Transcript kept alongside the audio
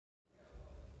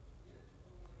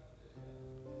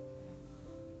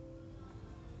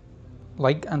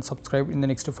like and subscribe in the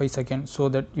next 5 seconds so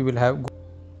that you will have.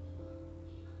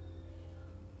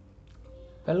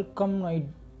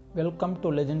 Welcome to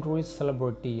Legendary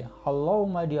Celebrity. Hello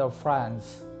my dear friends.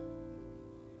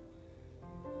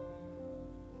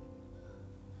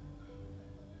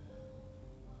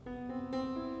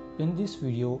 In this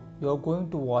video you are going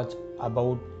to watch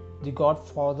about The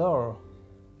Godfather.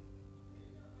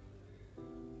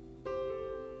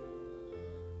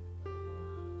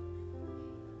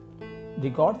 The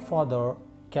Godfather,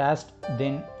 cast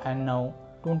then and now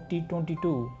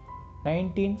 2022,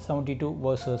 1972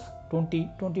 versus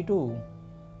 2022.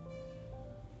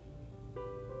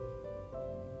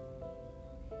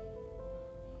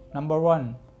 Number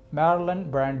 1. Marlon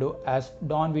Brando as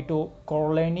Don Vito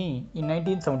Corleone in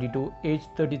 1972, age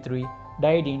 33,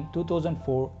 died in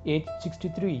 2004, age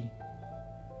 63.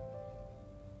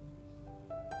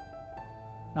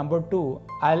 Number 2.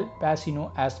 Al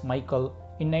Pacino as Michael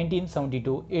in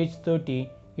 1972, age 30,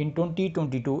 in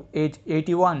 2022, age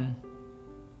 81.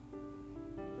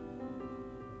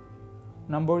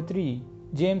 Number 3.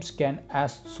 James Caan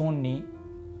as Sonny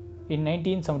in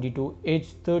 1972, age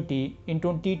 30, in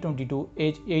 2022,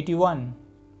 age 81.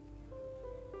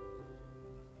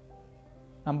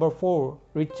 Number 4.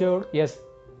 Richard S.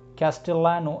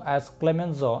 Castellano as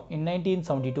Clemenza in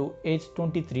 1972, age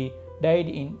 23, died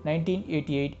in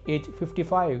 1988, age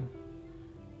 55.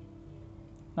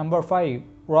 Number 5.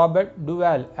 Robert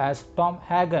Duvall as Tom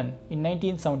Hagen in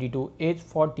 1972, age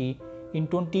 40, in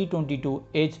 2022,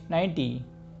 age 90.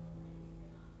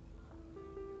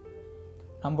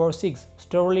 Number 6.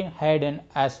 Sterling Hayden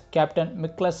as Captain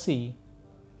McCluskey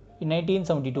in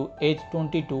 1972, age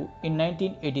 22, in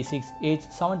 1986, age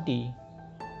 70.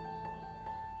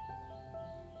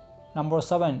 Number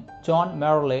 7. John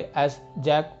Marley as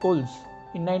Jack Wolves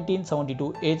in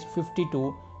 1972, age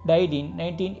 52, died in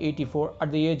 1984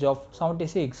 at the age of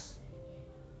 76.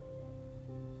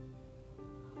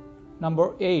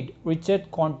 Number 8. Richard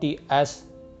Conte as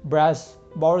Brass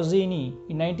Barzini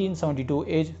in 1972,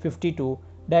 age 52,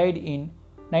 died in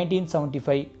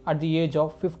 1975 at the age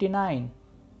of 59.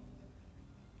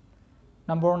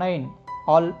 Number 9.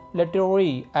 Al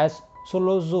Lettieri as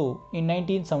Solozzo in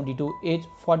 1972, age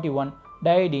 41,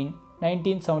 died in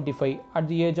 1975 at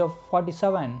the age of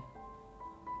 47.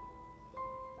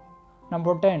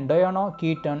 Number 10. Diana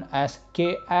Keaton as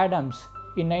Kay Adams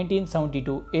in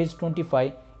 1972, age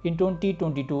 25, in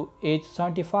 2022, age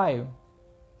 75.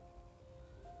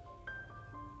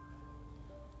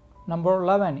 Number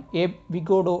 11. Abe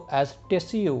Vigoda as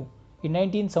Tessio in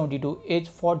 1972, age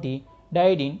 40,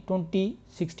 died in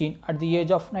 2016 at the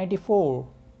age of 94.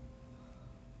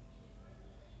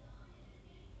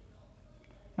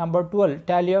 Number 12.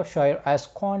 Talia Shire as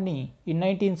Connie in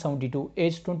 1972,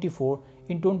 age 24,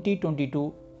 in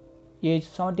 2022, age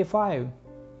 75.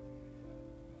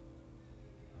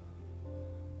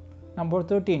 Number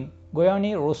 13.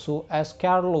 Goyani Rosso as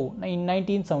Carlo in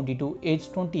 1972,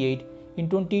 age 28, in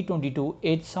 2022,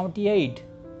 age 78.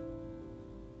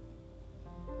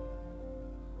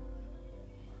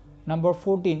 Number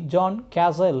 14. John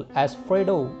Cazale as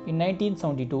Fredo in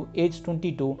 1972, age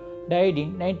 22, died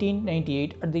in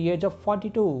 1998 at the age of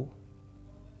 42.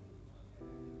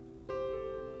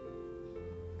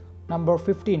 Number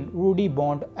 15. Rudy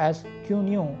Bond as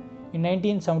Cuneo in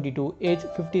 1972, age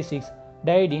 56,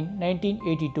 died in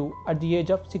 1982 at the age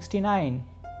of 69.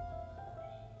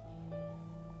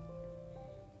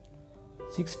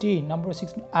 16. Number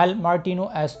 16. Al Martino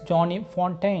as Johnny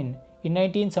Fontaine in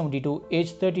 1972,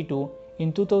 age 32,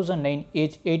 in 2009,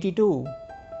 age 82.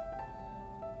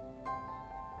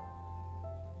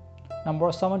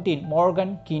 Number 17.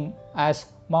 Morgan Keane as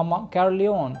Mama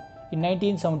Corleone in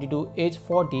 1972, age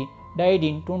 40, died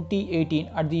in 2018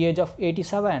 at the age of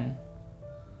 87.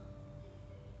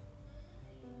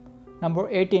 Number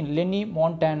 18. Lenny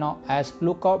Montana as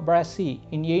Luca Brasi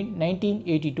in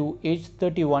 1982, age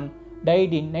 31,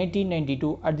 died in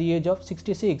 1992 at the age of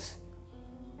 66.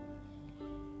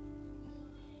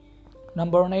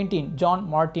 Number 19. John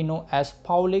Martino as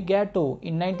Paolo Gatto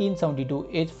in 1972,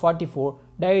 age 44,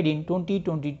 died in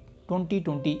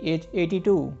 2020, age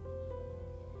 82.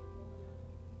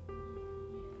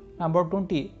 Number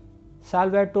 20.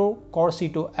 Salvatore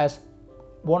Corsito as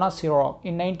Bonacera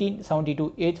in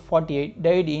 1972, age 48,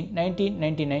 died in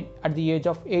 1999 at the age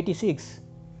of 86.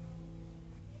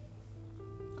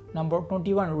 Number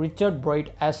 21. Richard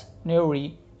Bright as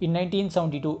Neri in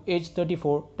 1972, age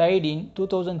 34, died in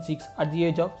 2006 at the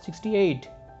age of 68.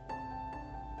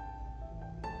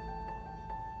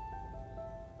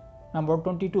 Number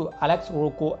 22. Alex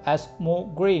Rocco as Mo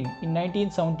Green in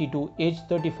 1972, age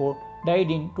 34,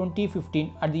 died in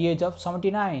 2015 at the age of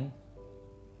 79.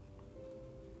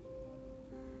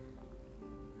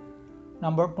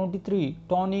 Number 23.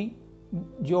 Tony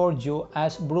Giorgio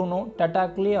as Bruno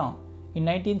Tattaglia in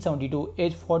 1972,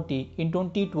 age 40, in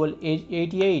 2012, age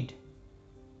 88.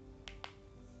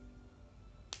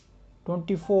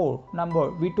 24.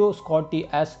 Number Vito Scotti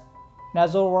as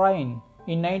Nazarene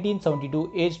in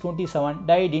 1972, age 27,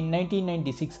 died in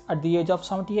 1996 at the age of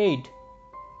 78.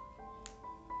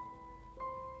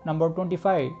 Number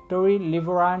 25. Terry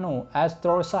Liverano as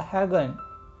Teresa Hagen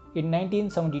in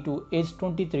 1972, age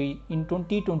 23, in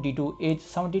 2022, age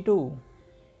 72.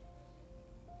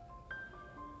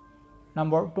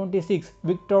 Number 26.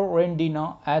 Victor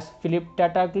Rendina as Philip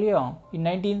Tattaglia in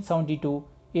 1972,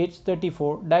 age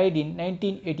 34, died in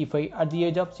 1985 at the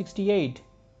age of 68.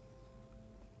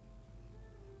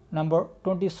 Number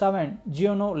 27.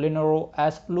 Gino Lenoro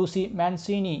as Lucy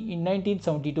Mancini in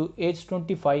 1972, age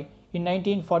 25, in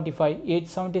 1945, age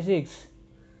 76.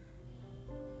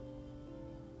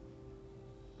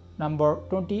 Number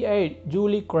 28.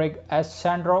 Julie Craig as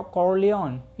Sandra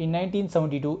Corleone in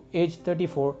 1972, age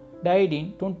 34, died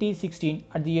in 2016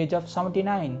 at the age of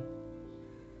 79.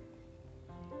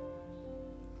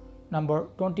 Number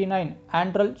 29.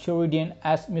 Andrel Sheridan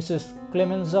as Mrs.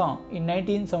 Clemenza in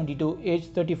 1972, age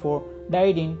 34,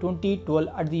 died in 2012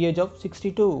 at the age of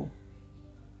 62.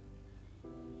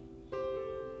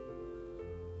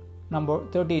 Number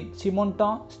 13.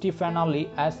 Simonetta Stefanelli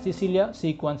as Cecilia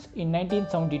Sequence in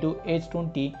 1972, age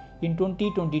 20, in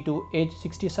 2022, age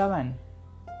 67.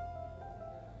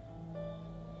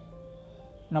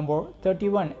 Number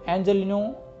 31.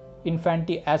 Angelino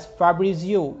Infanti as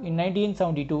Fabrizio in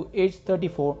 1972, age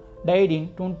 34, died in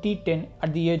 2010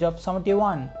 at the age of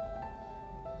 71.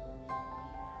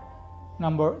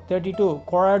 Number 32.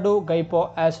 Corrado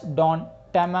Gaipo as Don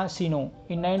Tomasino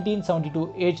in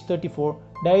 1972, age 34,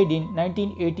 died in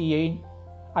 1988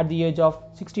 at the age of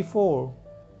 64.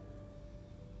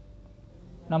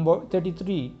 Number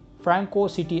 33. Franco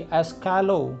City as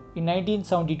Carlo in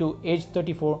 1972, age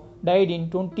 34, died in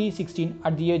 2016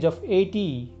 at the age of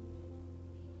 80.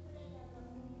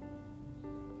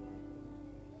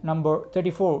 Number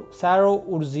 34. Saro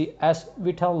Urzi as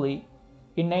Vitali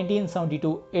in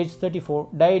 1972, age 34,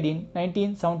 died in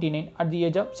 1979 at the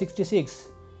age of 66.